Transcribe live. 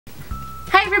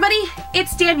Hi everybody,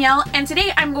 it's Danielle, and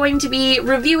today I'm going to be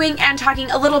reviewing and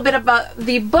talking a little bit about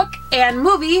the book and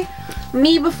movie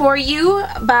Me Before You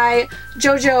by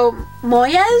Jojo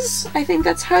Moyes. I think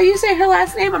that's how you say her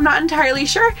last name, I'm not entirely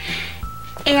sure.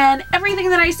 And everything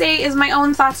that I say is my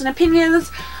own thoughts and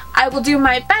opinions. I will do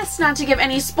my best not to give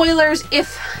any spoilers.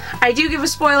 If I do give a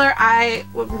spoiler, I'm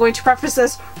going to preface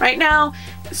this right now.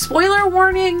 Spoiler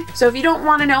warning, so if you don't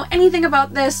want to know anything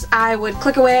about this, I would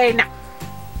click away now.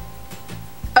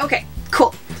 Okay,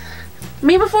 cool.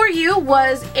 Me Before You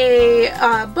was a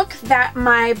book that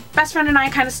my best friend and I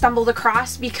kind of stumbled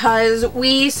across because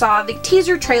we saw the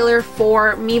teaser trailer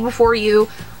for Me Before You,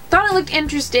 thought it looked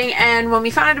interesting, and when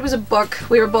we found out it was a book,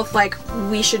 we were both like,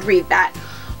 we should read that.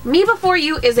 Me Before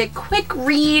You is a quick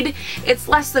read. It's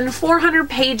less than 400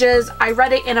 pages. I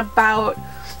read it in about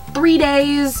 3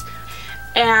 days,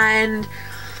 and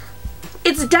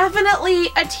it's definitely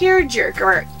a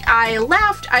tearjerker. I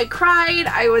laughed, I cried,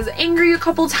 I was angry a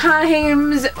couple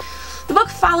times. The book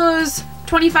follows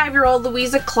 25-year-old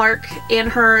Louisa Clark in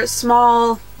her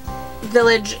small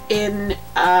village in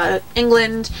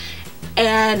England,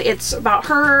 and it's about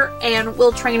her and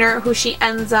Will Traynor, who she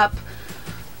ends up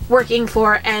working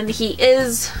for, and he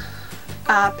is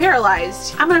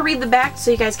paralyzed. I'm gonna read the back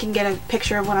so you guys can get a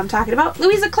picture of what I'm talking about.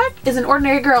 Louisa Clark is an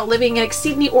ordinary girl living an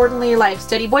exceedingly ordinary life.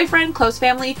 Steady boyfriend, close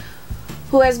family,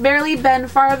 who has barely been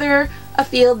farther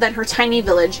afield than her tiny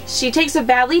village. She takes a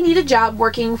badly needed job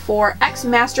working for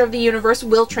ex-master of the universe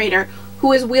Will Traynor,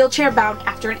 who is wheelchair bound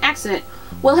after an accident.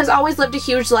 Will has always lived a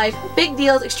huge life, big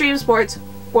deals, extreme sports,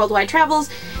 worldwide travels,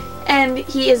 and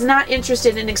he is not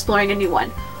interested in exploring a new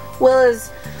one. Will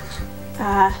is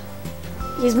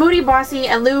he's moody, bossy,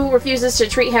 and Lou refuses to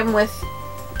treat him with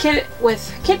kid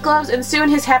gloves, and soon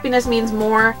his happiness means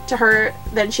more to her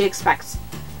than she expects.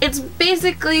 It's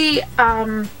basically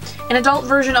an adult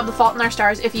version of The Fault in Our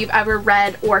Stars if you've ever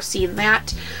read or seen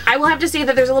that. I will have to say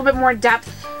that there's a little bit more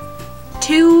depth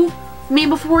to Me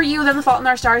Before You than The Fault in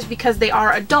Our Stars because they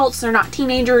are adults, they're not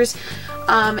teenagers,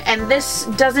 and this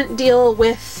doesn't deal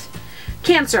with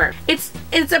cancer. It's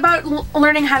about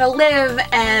learning how to live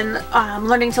and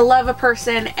learning to love a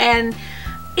person, and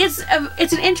it's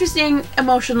an interesting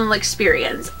emotional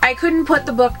experience. I couldn't put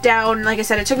the book down. Like I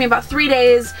said, it took me about 3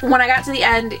 days. When I got to the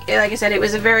end, like I said, it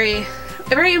was a very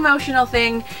emotional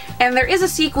thing, and there is a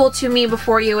sequel to Me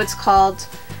Before You. It's called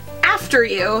After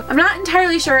You. I'm not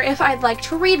entirely sure if I'd like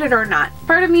to read it or not.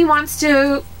 Part of me wants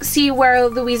to see where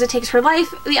Louisa takes her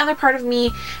life. The other part of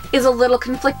me is a little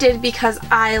conflicted because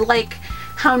I like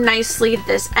how nicely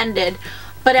this ended,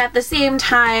 but at the same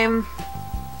time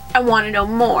I want to know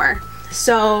more.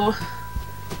 So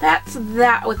that's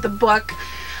that with the book.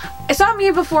 I saw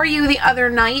Me Before You the other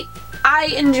night.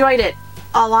 I enjoyed it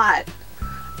a lot.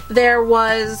 There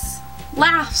was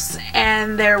laughs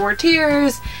and there were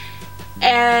tears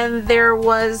and there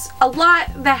was a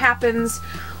lot that happens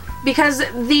because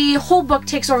the whole book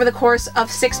takes over the course of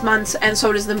 6 months, and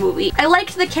so does the movie. I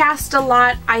liked the cast a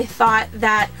lot. I thought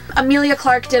that Emilia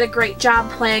Clarke did a great job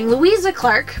playing Louisa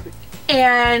Clark,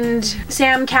 and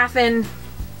Sam Caffin,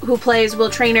 who plays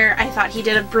Will Traynor, I thought he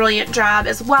did a brilliant job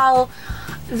as well.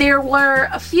 There were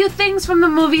a few things from the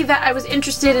movie that I was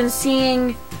interested in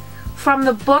seeing from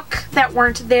the book that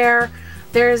weren't there.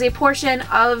 There is a portion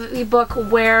of the book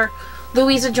where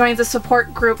Louisa joins a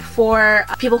support group for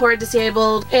people who are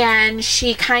disabled, and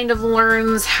she kind of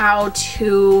learns how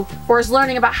to, or is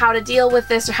learning about how to deal with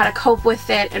this or how to cope with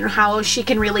it, and how she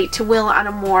can relate to Will on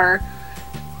a more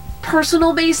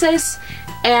personal basis,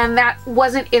 and that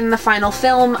wasn't in the final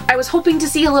film. I was hoping to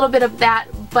see a little bit of that,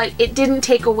 but it didn't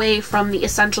take away from the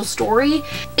essential story.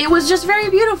 It was just very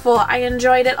beautiful. I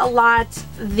enjoyed it a lot.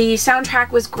 The soundtrack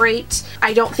was great.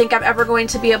 I don't think I'm ever going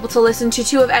to be able to listen to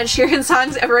 2 of Ed Sheeran's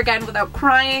songs ever again without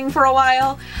crying for a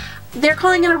while. They're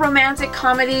calling it a romantic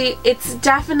comedy. It's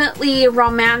definitely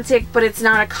romantic, but it's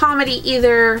not a comedy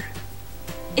either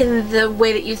in the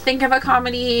way that you think of a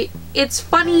comedy. It's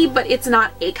funny, but it's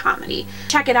not a comedy.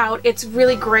 Check it out. It's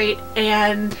really great,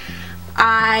 and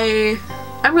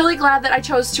I'm really glad that I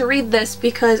chose to read this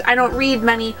because I don't read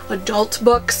many adult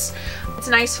books. It's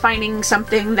nice finding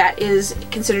something that is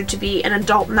considered to be an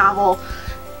adult novel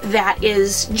that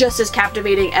is just as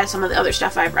captivating as some of the other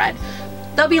stuff I've read.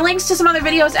 There'll be links to some other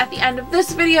videos at the end of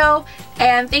this video,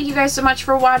 and thank you guys so much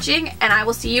for watching, and I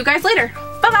will see you guys later.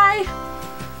 Bye-bye!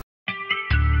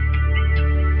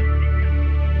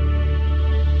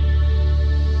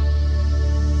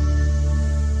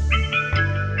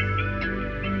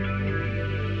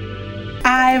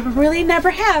 I really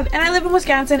never have, and I live in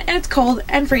Wisconsin, and it's cold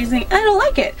and freezing, and I don't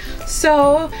like it.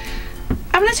 So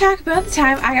I'm going to talk about the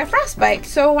time I got frostbite.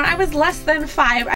 So when I was less than 5,